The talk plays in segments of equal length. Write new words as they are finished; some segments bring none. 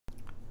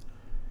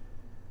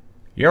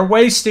"You're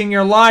wasting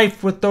your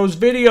life with those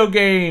video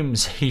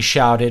games," he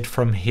shouted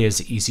from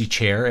his easy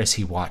chair as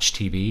he watched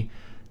TV.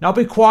 "Now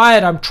be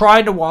quiet, I'm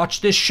trying to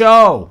watch this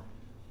show."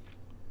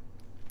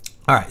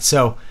 All right,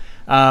 so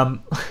a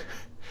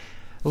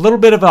little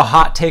bit of a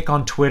hot take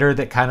on Twitter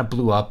that kind of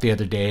blew up the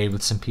other day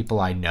with some people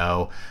I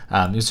know.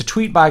 It was a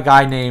tweet by a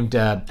guy named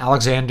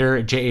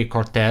Alexander JA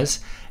Cortes,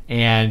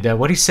 and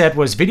what he said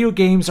was, "Video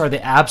games are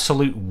the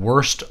absolute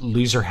worst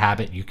loser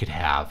habit you could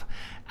have.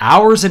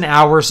 Hours and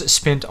hours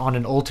spent on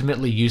an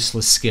ultimately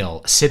useless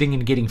skill, sitting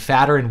and getting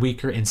fatter and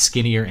weaker and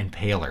skinnier and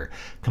paler.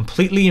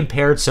 Completely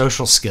impaired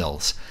social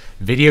skills.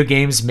 Video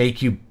games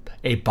make you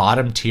a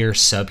bottom-tier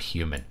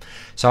subhuman."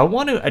 So I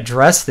want to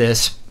address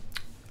this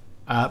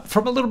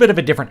from a little bit of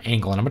a different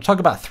angle, and I'm going to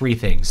talk about three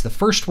things. The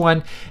first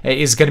one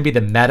is going to be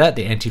the meta,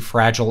 the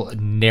anti-fragile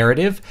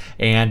narrative,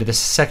 and the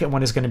second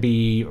one is going to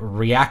be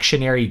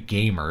reactionary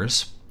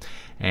gamers.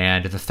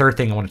 And the third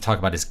thing I want to talk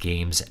about is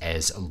games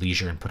as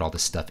leisure and put all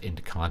this stuff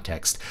into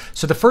context.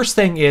 So the first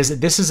thing is,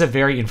 this is a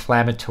very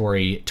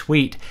inflammatory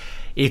tweet.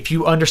 If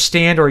you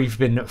understand or you've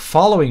been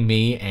following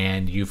me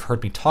and you've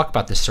heard me talk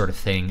about this sort of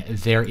thing,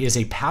 there is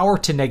a power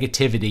to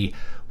negativity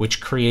which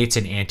creates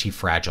an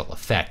anti-fragile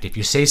effect. If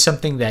you say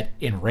something that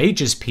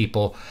enrages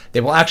people,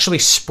 they will actually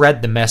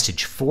spread the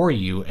message for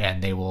you,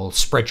 and they will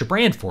spread your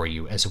brand for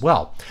you as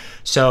well.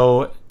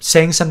 So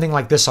saying something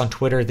like this on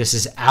Twitter, this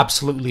is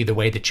absolutely the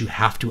way that you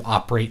have to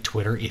operate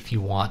Twitter if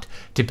you want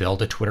to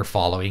build a Twitter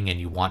following and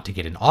you want to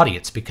get an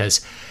audience,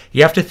 because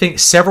you have to think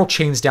several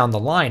chains down the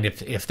line.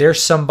 If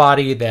there's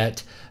somebody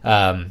that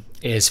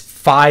is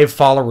 5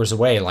 followers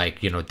away,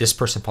 like, you know, this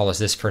person follows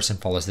this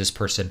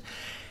person,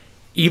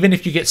 even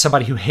if you get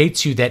somebody who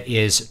hates you that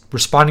is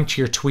responding to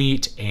your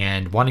tweet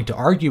and wanting to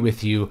argue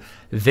with you,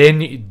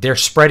 then they're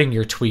spreading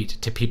your tweet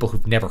to people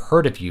who've never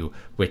heard of you,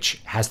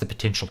 which has the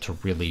potential to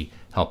really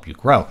help you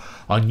grow.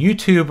 On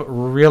YouTube,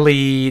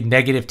 really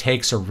negative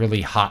takes are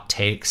really hot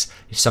takes.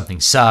 If something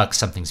sucks,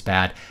 something's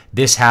bad,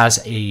 this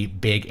has a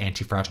big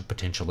anti-fragile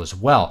potential as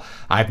well.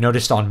 I've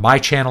noticed on my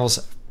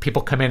channels,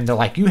 people come in and they're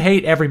like, "You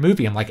hate every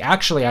movie." I'm like,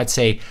 actually, I'd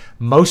say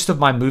most of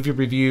my movie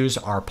reviews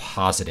are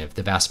positive.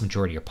 The vast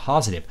majority are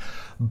positive.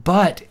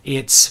 But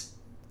it's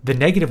the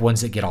negative ones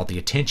that get all the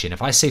attention.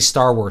 If I say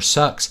Star Wars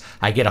sucks,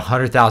 I get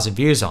 100,000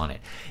 views on it.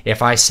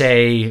 If I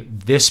say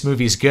this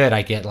movie's good,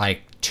 I get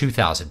like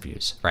 2,000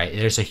 views, right?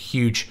 There's a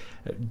huge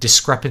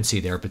discrepancy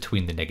there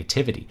between the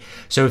negativity.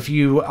 So if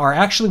you are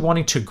actually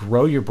wanting to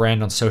grow your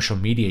brand on social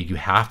media, you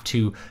have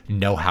to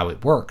know how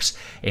it works.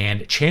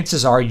 And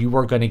chances are you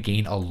are going to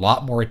gain a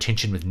lot more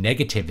attention with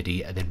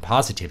negativity than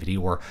positivity,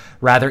 or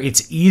rather,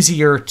 it's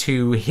easier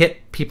to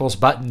hit people's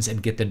buttons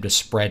and get them to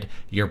spread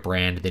your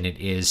brand than it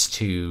is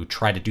to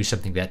try to do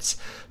something that's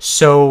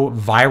so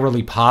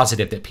virally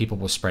positive that people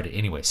will spread it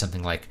anyway.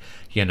 Something like,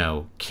 you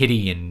know,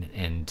 kitty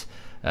and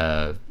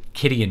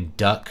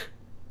duck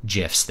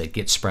GIFs that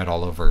get spread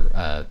all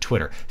over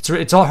Twitter.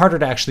 It's all harder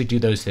to actually do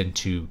those than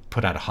to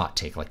put out a hot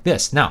take like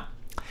this. Now,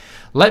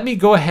 let me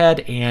go ahead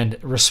and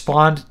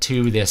respond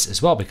to this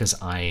as well, because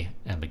I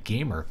am a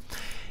gamer.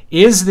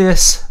 Is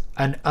this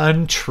an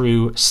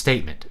untrue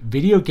statement?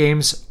 Video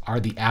games are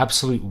the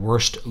absolute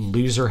worst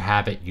loser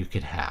habit you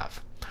could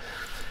have.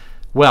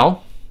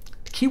 Well,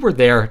 the key word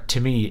there to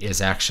me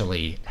is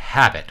actually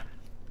habit.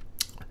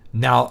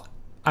 Now,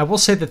 I will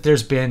say that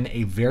there's been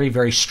a very,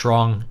 very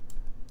strong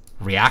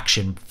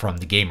reaction from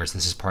the gamers.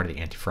 This is part of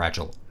the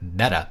anti-fragile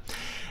meta.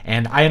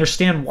 And I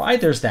understand why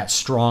there's that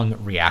strong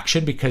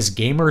reaction, because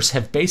gamers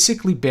have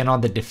basically been on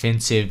the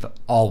defensive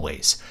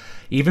always.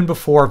 Even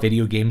before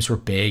video games were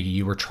big,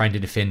 you were trying to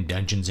defend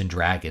Dungeons and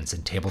Dragons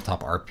and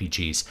tabletop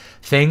RPGs,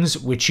 things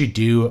which you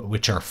do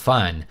which are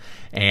fun,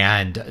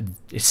 and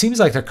it seems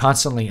like they're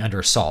constantly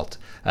under assault.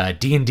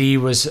 D&D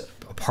was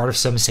a part of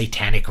some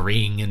satanic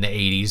ring in the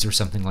 80s or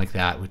something like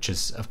that, which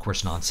is, of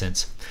course,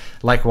 nonsense.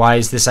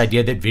 Likewise, this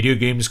idea that video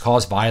games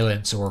cause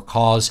violence or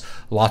cause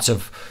lots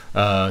of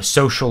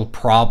social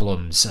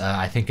problems,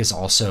 I think is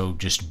also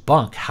just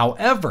bunk.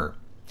 However,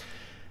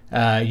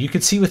 you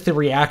could see with the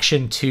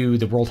reaction to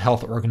the World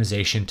Health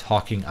Organization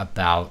talking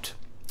about,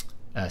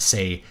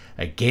 say,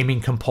 a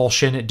gaming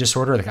compulsion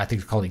disorder, I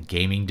think they call it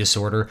gaming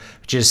disorder,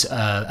 which is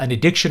an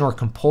addiction or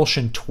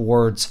compulsion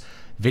towards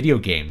video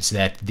games,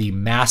 that the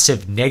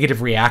massive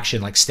negative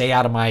reaction, like stay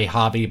out of my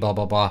hobby, blah,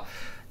 blah, blah,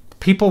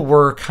 people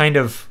were kind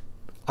of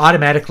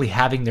automatically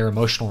having their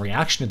emotional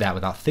reaction to that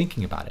without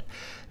thinking about it.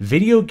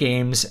 Video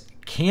games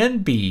can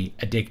be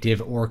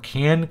addictive or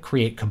can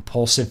create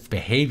compulsive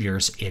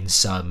behaviors in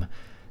some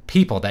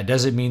people. That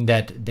doesn't mean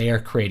that they are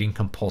creating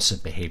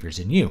compulsive behaviors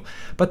in you.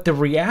 But the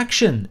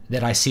reaction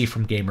that I see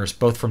from gamers,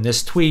 both from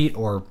this tweet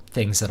or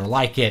things that are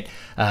like it,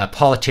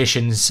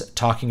 politicians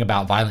talking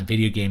about violent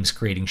video games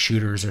creating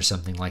shooters or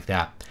something like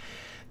that,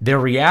 their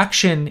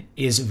reaction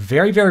is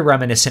very, very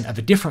reminiscent of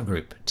a different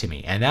group to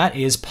me, and that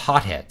is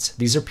potheads.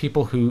 These are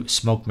people who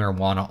smoke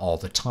marijuana all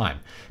the time,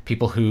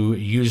 people who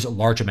use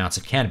large amounts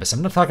of cannabis.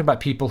 I'm not talking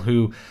about people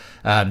who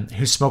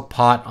smoke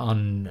pot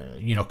on,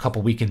 you know, a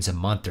couple weekends a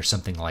month or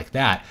something like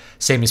that.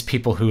 Same as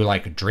people who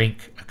like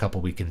drink a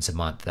couple weekends a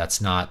month.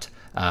 That's not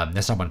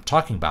That's not what I'm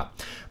talking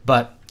about.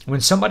 But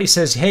when somebody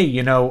says, hey,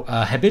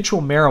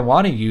 habitual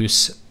marijuana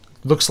use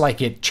looks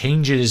like it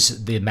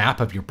changes the map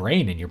of your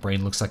brain and your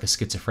brain looks like a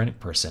schizophrenic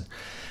person,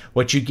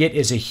 what you get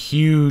is a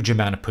huge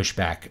amount of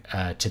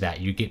pushback to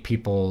that. You get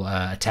people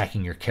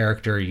attacking your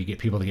character. You get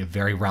people to get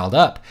very riled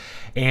up.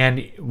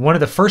 And one of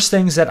the first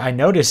things that I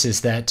notice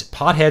is that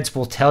potheads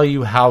will tell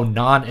you how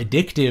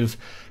non-addictive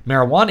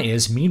marijuana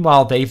is.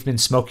 Meanwhile, they've been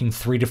smoking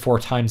 3 to 4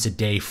 times a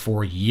day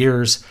for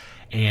years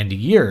and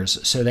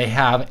years. So they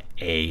have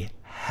a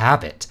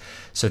habit.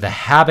 So the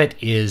habit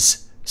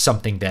is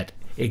something that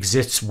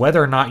exists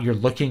whether or not you're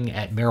looking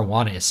at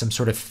marijuana as some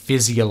sort of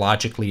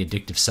physiologically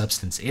addictive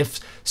substance, if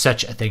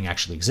such a thing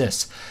actually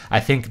exists. I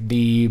think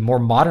the more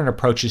modern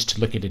approach is to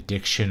look at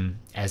addiction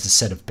as a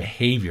set of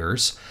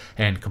behaviors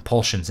and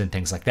compulsions and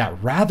things like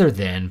that, rather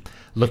than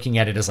looking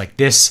at it as like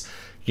this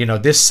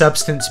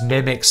substance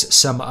mimics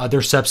some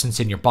other substance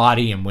in your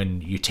body, and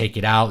when you take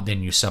it out,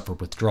 then you suffer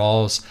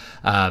withdrawals.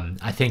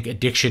 I think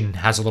addiction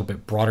has a little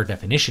bit broader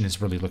definition,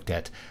 is really looked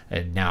at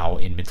now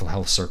in mental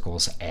health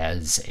circles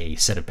as a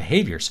set of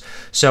behaviors.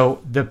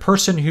 So the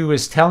person who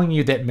is telling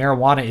you that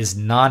marijuana is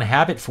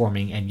non-habit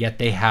forming, and yet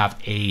they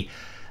have a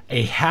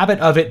habit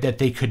of it that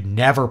they could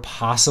never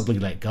possibly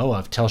let go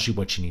of, tells you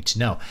what you need to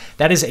know.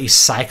 That is a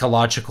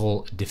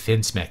psychological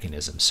defense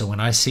mechanism. So when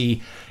I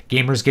see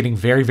gamers getting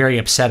very, very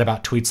upset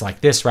about tweets like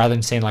this, rather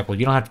than saying like, well,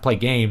 you don't have to play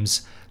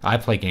games, I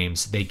play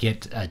games, they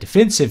get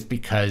defensive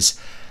because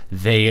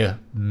they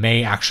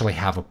may actually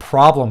have a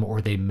problem, or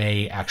they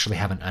may actually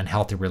have an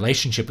unhealthy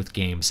relationship with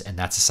games, and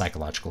that's a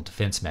psychological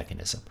defense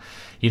mechanism.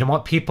 You don't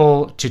want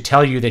people to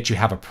tell you that you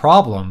have a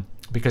problem,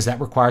 because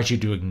that requires you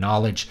to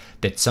acknowledge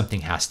that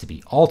something has to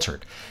be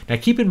altered. Now,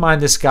 keep in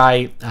mind this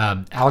guy,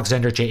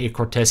 Alexander JA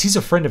Cortes, he's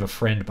a friend of a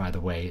friend, by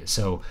the way,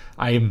 so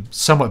I am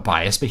somewhat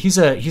biased, but he's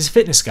a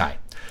fitness guy,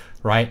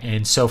 right?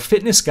 And so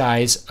fitness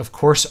guys, of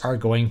course, are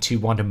going to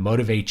want to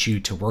motivate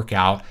you to work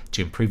out,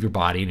 to improve your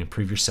body and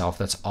improve yourself.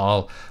 That's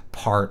all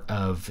part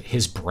of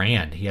his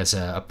brand. He has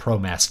a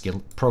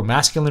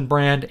pro-masculine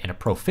brand and a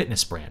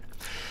pro-fitness brand.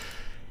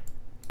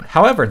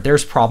 However,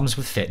 there's problems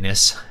with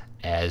fitness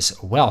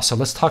as well. So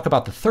let's talk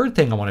about the third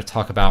thing I want to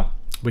talk about,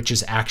 which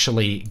is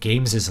actually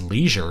games as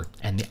leisure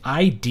and the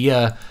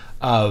idea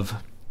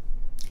of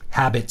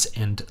habits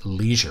and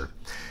leisure.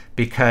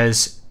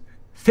 Because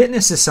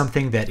fitness is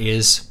something that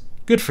is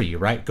good for you,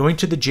 right? Going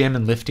to the gym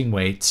and lifting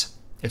weights,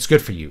 it's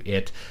good for you.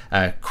 It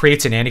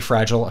creates an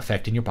anti-fragile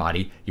effect in your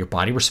body. Your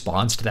body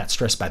responds to that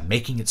stress by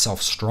making itself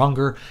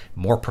stronger,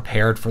 more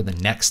prepared for the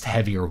next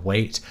heavier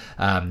weight.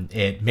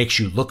 It makes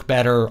you look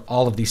better.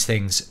 All of these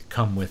things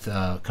come with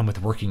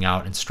working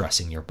out and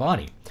stressing your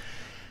body.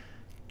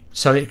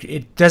 So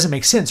it doesn't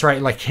make sense, right?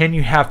 Like, can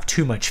you have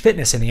too much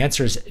fitness? And the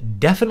answer is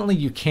definitely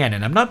you can.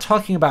 And I'm not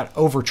talking about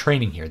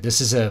overtraining here. This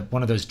is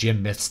one of those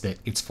gym myths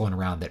that gets flown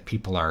around, that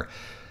people are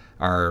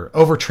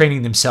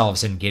overtraining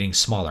themselves and getting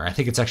smaller. I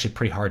think it's actually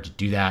pretty hard to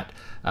do that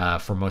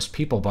for most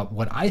people. But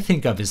what I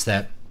think of is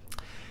that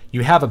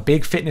you have a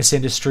big fitness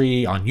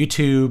industry on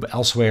YouTube,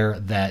 elsewhere,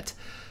 that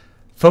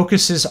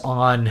focuses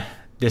on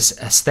this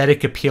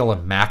aesthetic appeal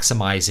of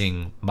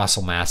maximizing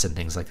muscle mass and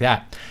things like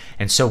that.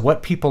 And so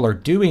what people are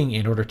doing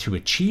in order to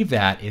achieve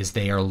that is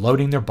they are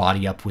loading their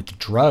body up with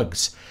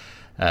drugs,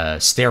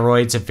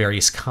 steroids of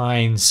various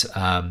kinds,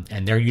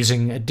 and they're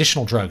using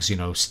additional drugs,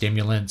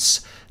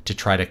 stimulants, to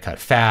try to cut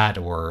fat,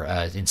 or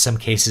in some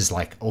cases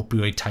like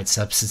opioid type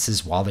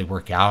substances while they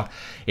work out.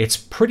 It's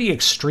pretty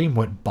extreme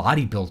what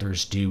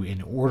bodybuilders do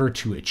in order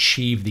to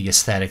achieve the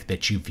aesthetic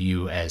that you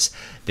view as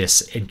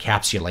this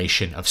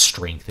encapsulation of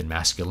strength and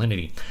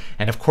masculinity.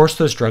 And of course,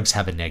 those drugs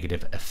have a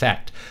negative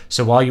effect.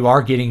 So while you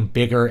are getting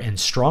bigger and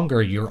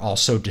stronger, you're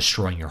also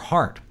destroying your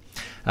heart.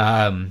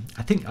 I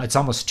think it's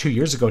almost 2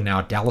 years ago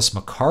now, Dallas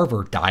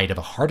McCarver died of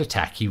a heart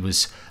attack. He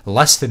was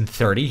less than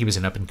 30. He was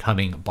an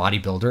up-and-coming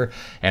bodybuilder,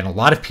 and a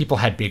lot of people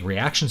had big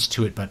reactions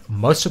to it, but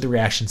most of the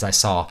reactions I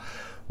saw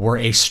were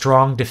a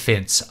strong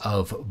defense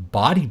of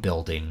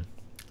bodybuilding,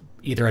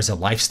 either as a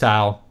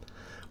lifestyle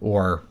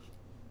or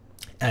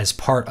as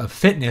part of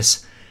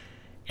fitness.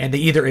 And they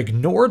either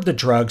ignored the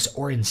drugs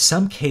or in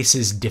some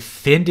cases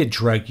defended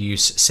drug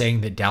use,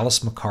 saying that Dallas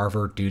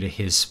McCarver, due to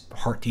his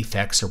heart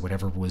defects or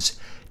whatever was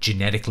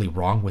genetically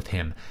wrong with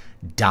him,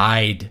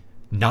 died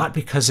not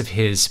because of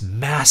his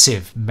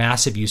massive,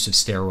 massive use of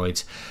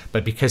steroids,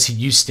 but because he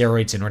used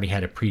steroids and already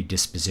had a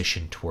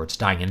predisposition towards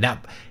dying. And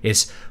that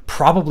is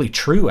probably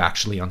true,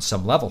 actually, on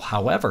some level.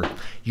 However,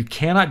 you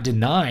cannot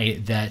deny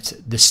that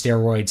the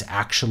steroids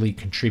actually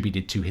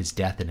contributed to his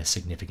death in a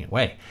significant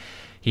way.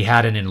 He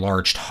had an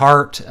enlarged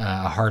heart,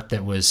 a heart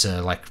that was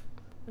I'm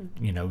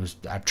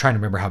trying to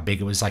remember how big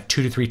it was, like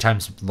 2 to 3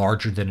 times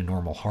larger than a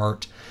normal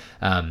heart.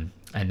 And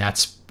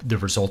that's the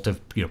result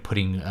of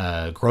putting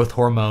growth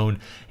hormone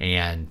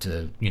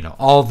and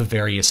all the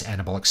various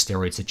anabolic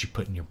steroids that you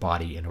put in your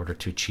body in order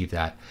to achieve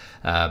that.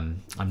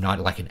 I'm not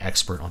like an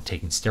expert on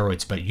taking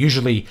steroids, but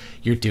usually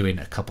you're doing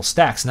a couple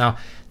stacks. Now,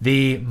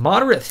 the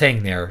moderate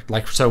thing there,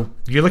 so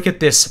you look at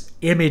this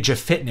image of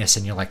fitness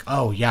and you're like,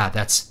 oh yeah,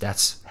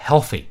 that's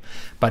healthy.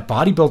 But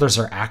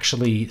bodybuilders are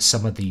actually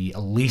some of the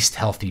least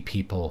healthy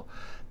people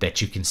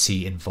that you can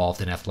see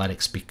involved in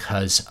athletics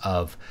because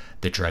of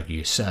the drug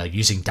use.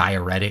 Using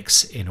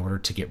diuretics in order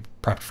to get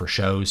prepped for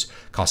shows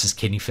causes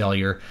kidney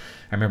failure.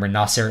 I remember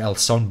Nasser El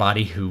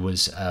Sonbadi, who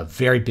was a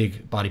very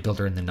big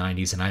bodybuilder in the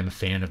 90s, and I'm a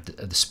fan of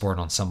the sport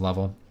on some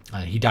level.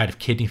 He died of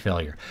kidney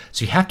failure.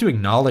 So you have to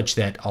acknowledge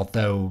that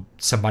although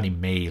somebody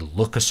may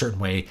look a certain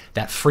way,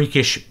 that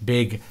freakish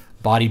big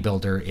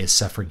bodybuilder is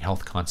suffering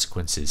health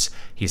consequences.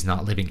 He's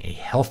not living a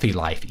healthy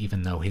life,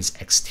 even though his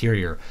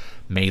exterior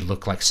may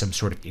look like some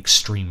sort of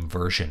extreme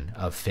version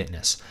of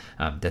fitness.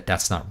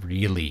 That's not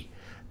really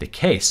the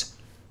case.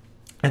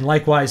 And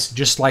likewise,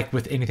 just like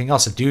with anything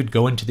else, a dude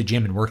going to the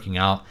gym and working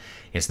out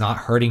is not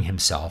hurting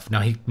himself.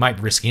 Now, he might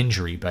risk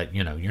injury, but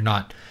you're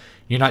not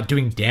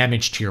doing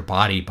damage to your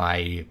body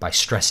by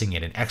stressing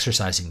it and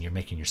exercising. You're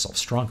making yourself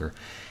stronger.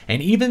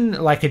 And even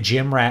like a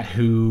gym rat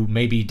who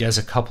maybe does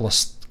a couple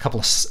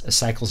of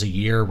cycles a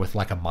year with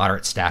like a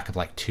moderate stack of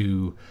like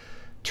two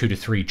to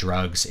three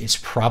drugs is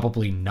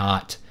probably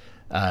not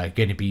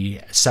going to be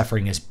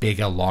suffering as big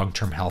a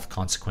long-term health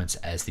consequence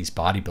as these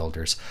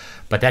bodybuilders.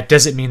 But that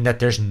doesn't mean that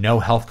there's no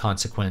health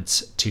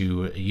consequence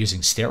to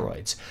using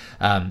steroids.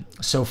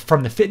 So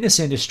from the fitness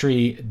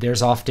industry,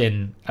 there's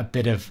often a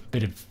bit of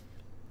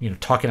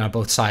talking on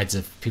both sides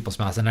of people's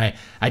mouths. And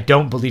I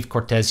don't believe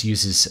Cortes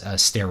uses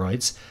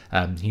steroids.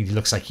 He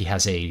looks like he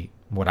has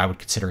what I would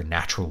consider a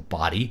natural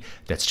body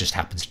that just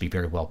happens to be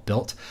very well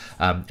built.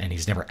 And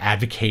he's never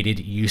advocated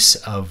use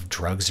of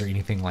drugs or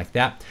anything like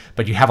that.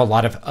 But you have a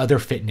lot of other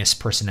fitness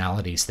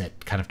personalities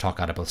that kind of talk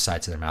out of both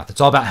sides of their mouth.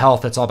 It's all about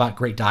health. It's all about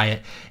great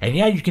diet. And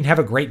yeah, you can have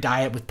a great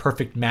diet with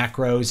perfect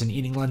macros and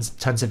eating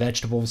tons of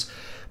vegetables,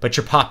 but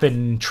you're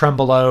popping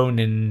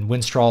Trenbolone and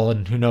Winstrol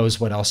and who knows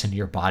what else into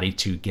your body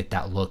to get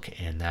that look,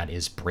 and that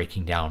is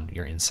breaking down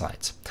your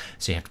insides.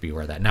 So you have to be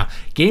aware of that. Now,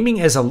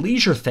 gaming as a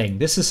leisure thing,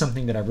 this is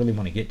something that I really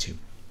want to get to.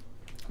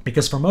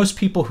 Because for most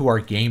people who are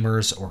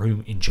gamers or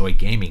who enjoy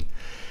gaming,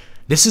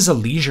 this is a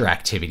leisure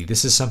activity.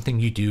 This is something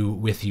you do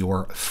with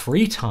your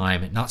free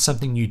time, not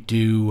something you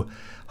do,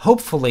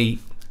 hopefully,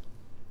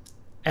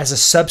 as a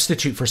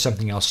substitute for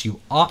something else you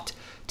ought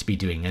to be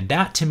doing. And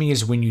that, to me,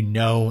 is when you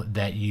know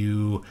that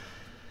you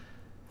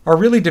are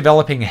really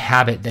developing a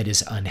habit that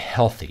is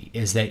unhealthy.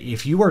 Is that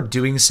if you are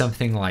doing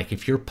something like,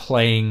 if you're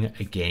playing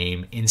a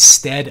game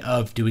instead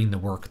of doing the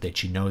work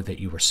that you know that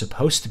you were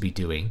supposed to be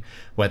doing,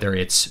 whether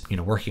it's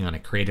working on a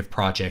creative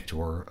project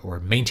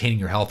or maintaining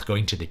your health,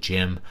 going to the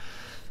gym,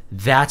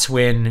 that's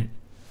when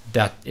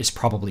that is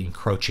probably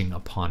encroaching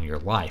upon your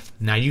life.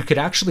 Now, you could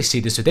actually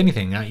see this with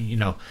anything.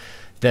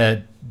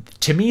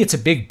 To me, it's a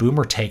big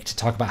boomer take to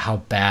talk about how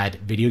bad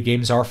video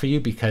games are for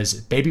you, because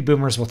baby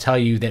boomers will tell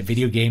you that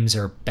video games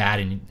are bad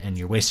and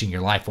you're wasting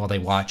your life while they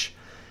watch,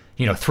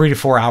 3 to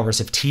 4 hours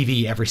of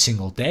TV every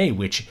single day,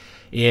 which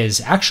is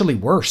actually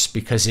worse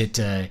because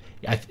I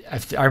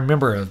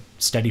remember a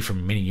study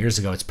from many years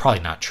ago. It's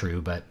probably not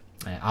true, but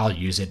I'll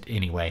use it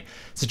anyway.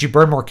 It's that you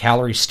burn more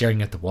calories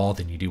staring at the wall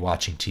than you do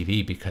watching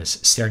TV, because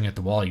staring at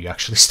the wall, you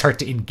actually start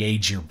to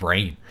engage your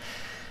brain.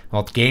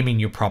 Well, with gaming,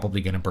 you're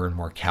probably going to burn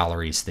more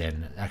calories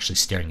than actually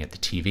staring at the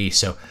TV.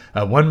 So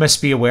one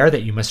must be aware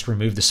that you must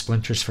remove the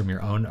splinters from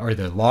your own, or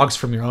the logs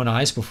from your own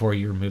eyes before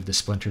you remove the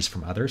splinters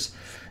from others.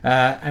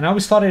 And I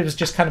always thought it was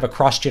just kind of a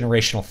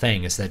cross-generational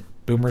thing, is that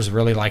boomers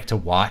really like to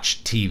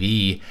watch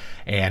TV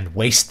and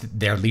waste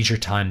their leisure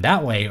time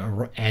that way,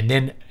 and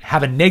then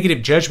have a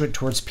negative judgment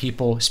towards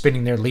people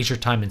spending their leisure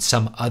time in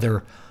some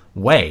other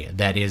way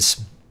that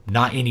is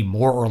not any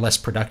more or less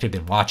productive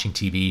than watching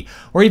TV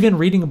or even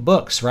reading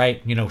books,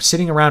 right?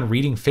 Sitting around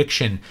reading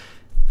fiction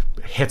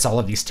hits all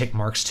of these tick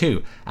marks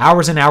too.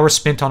 Hours and hours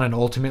spent on an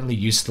ultimately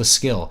useless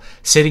skill.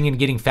 Sitting and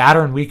getting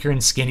fatter and weaker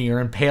and skinnier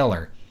and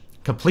paler.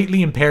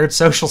 Completely impaired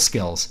social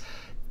skills.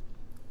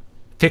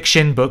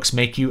 Fiction books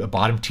make you a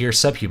bottom-tier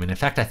subhuman. In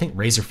fact, I think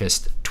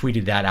Razorfist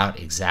tweeted that out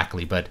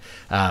exactly, but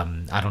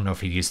I don't know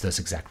if he used those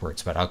exact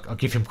words, but I'll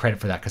give him credit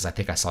for that because I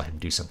think I saw him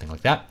do something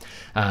like that.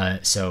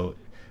 So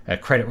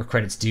credit where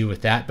credit's due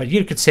with that. But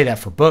you could say that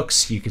for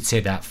books. You could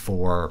say that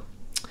for,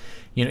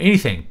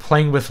 anything.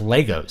 Playing with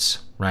Legos,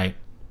 right?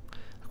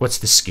 What's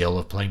the skill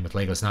of playing with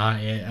Legos? Now,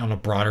 on a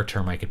broader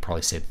term, I could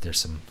probably say that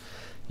there's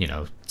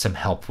some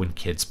help when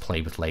kids play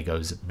with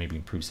Legos. It maybe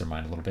improves their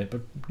mind a little bit.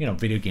 But,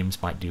 video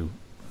games might do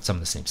some of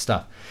the same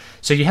stuff.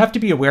 So you have to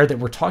be aware that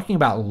we're talking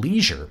about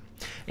leisure.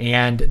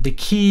 And the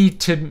key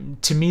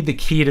to me, the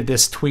key to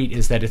this tweet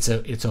is that it's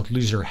a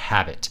leisure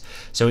habit.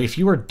 So if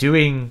you are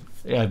doing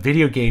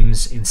video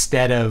games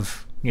instead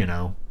of,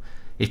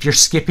 if you're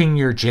skipping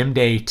your gym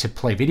day to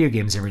play video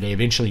games every day,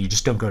 eventually you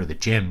just don't go to the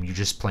gym. You're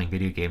just playing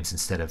video games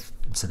instead of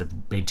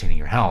maintaining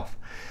your health.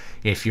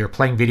 If you're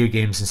playing video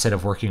games instead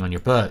of working on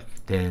your book,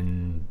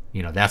 then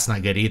that's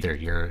not good either.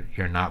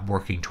 You're not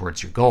working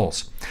towards your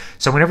goals.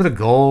 So whenever the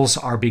goals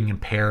are being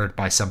impaired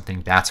by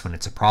something, that's when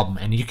it's a problem.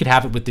 And you could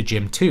have it with the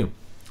gym too.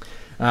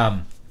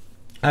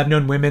 I've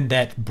known women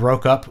that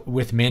broke up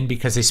with men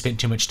because they spent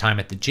too much time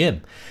at the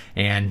gym.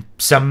 And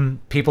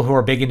some people who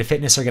are big into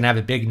fitness are going to have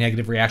a big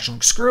negative reaction,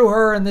 like, screw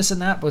her and this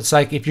and that. But it's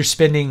like, if you're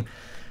spending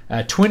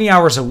 20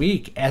 hours a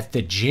week at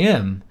the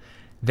gym,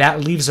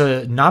 that leaves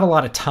not a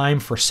lot of time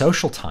for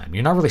social time.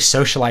 You're not really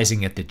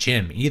socializing at the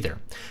gym either.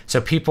 So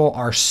people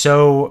are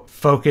so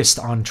focused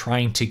on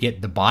trying to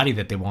get the body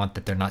that they want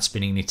that they're not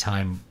spending any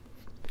time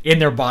in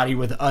their body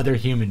with other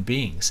human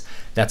beings.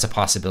 That's a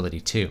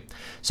possibility too.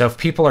 So if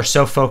people are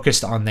so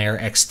focused on their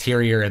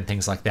exterior and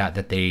things like that,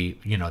 that they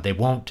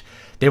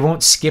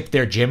won't skip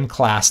their gym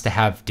class to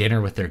have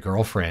dinner with their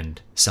girlfriend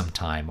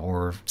sometime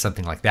or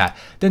something like that,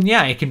 then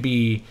yeah,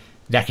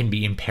 that can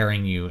be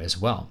impairing you as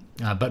well.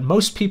 But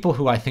most people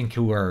who I think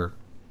who are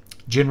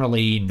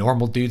generally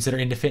normal dudes that are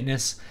into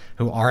fitness,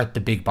 who aren't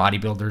the big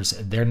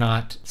bodybuilders, they're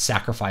not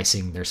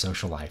sacrificing their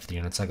social life.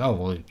 It's like, oh,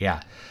 well,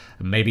 yeah,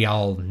 maybe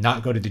I'll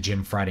not go to the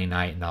gym Friday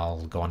night and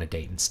I'll go on a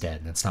date instead.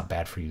 And that's not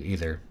bad for you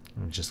either.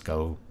 Just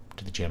go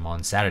to the gym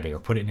on Saturday or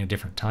put it in a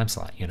different time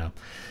slot,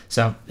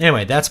 So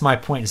anyway, that's my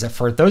point, is that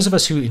for those of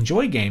us who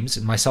enjoy games,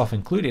 and myself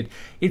included,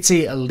 it's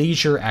a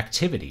leisure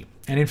activity.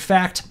 And in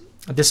fact,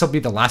 this will be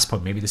the last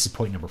point. Maybe this is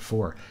point number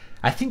 4.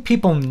 I think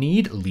people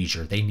need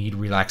leisure. They need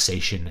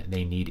relaxation.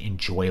 They need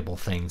enjoyable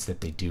things that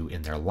they do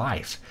in their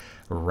life,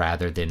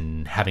 rather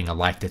than having a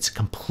life that's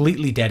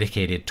completely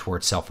dedicated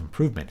towards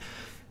self-improvement.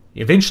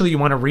 Eventually, you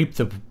want to reap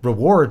the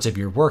rewards of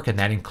your work, and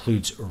that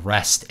includes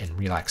rest and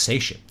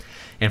relaxation.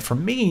 And for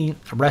me,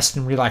 rest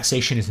and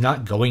relaxation is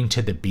not going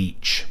to the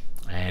beach,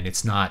 and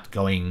it's not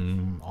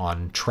going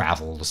on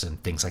travels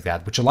and things like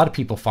that, which a lot of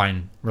people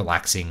find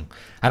relaxing.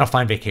 I don't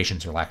find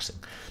vacations relaxing.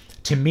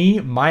 To me,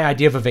 my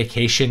idea of a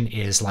vacation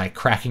is like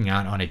cracking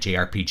out on a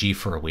JRPG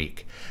for a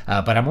week.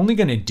 But I'm only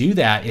going to do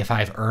that if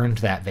I've earned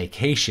that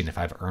vacation, if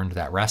I've earned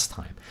that rest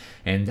time.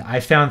 And I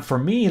found for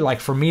me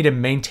to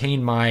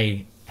maintain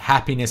my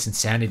happiness and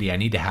sanity, I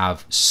need to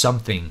have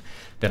something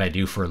that I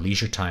do for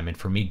leisure time. And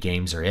for me,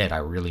 games are it. I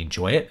really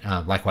enjoy it.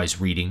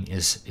 Likewise, reading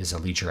is a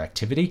leisure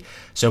activity.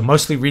 So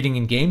mostly reading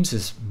and games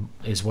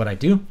is what I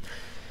do.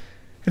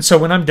 And so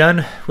when I'm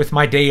done with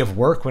my day of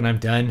work, when I'm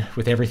done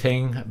with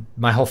everything,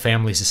 my whole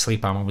family's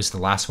asleep. I'm always the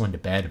last one to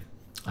bed.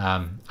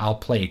 I'll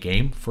play a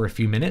game for a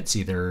few minutes,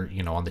 either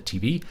on the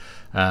TV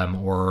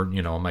or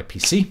on my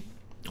PC,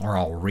 or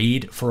I'll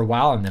read for a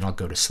while and then I'll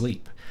go to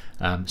sleep.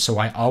 So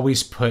I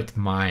always put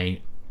my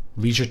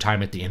leisure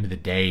time at the end of the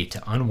day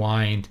to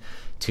unwind,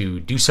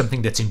 to do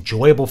something that's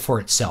enjoyable for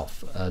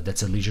itself.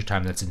 That's a leisure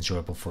time that's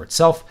enjoyable for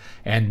itself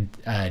and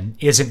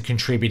isn't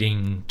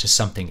contributing to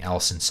something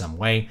else in some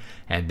way.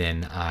 And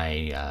then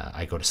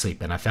I go to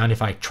sleep. And I found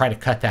if I try to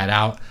cut that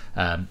out,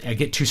 I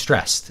get too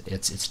stressed.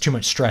 It's too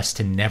much stress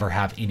to never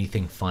have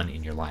anything fun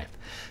in your life.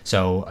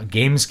 So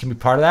games can be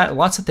part of that.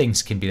 Lots of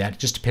things can be that. It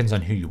just depends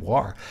on who you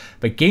are.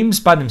 But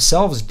games by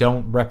themselves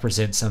don't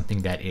represent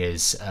something that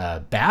is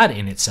bad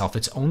in itself.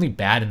 It's only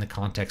bad in the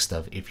context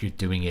of if you're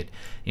doing it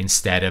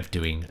instead of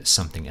doing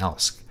something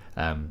else.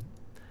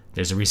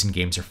 There's a reason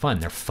games are fun.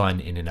 They're fun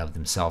in and of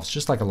themselves,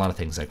 just like a lot of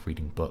things like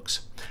reading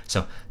books.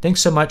 So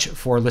thanks so much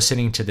for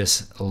listening to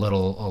this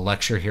little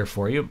lecture here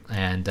for you.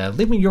 And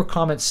leave me your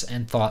comments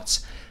and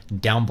thoughts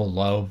down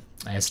below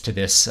as to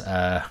this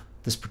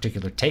this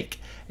particular take.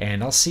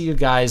 And I'll see you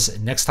guys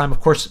next time. Of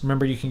course,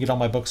 remember, you can get all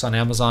my books on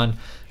Amazon.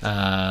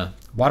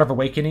 Water of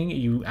Awakening,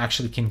 you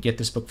actually can get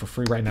this book for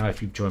free right now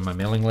if you join my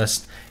mailing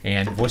list.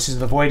 And Voices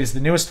of the Void is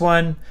the newest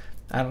one.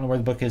 I don't know where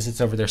the book is.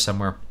 It's over there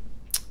somewhere.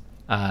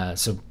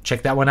 So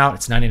check that one out.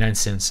 It's 99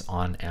 cents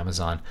on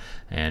Amazon.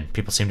 And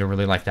people seem to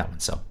really like that one.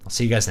 So I'll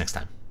see you guys next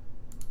time.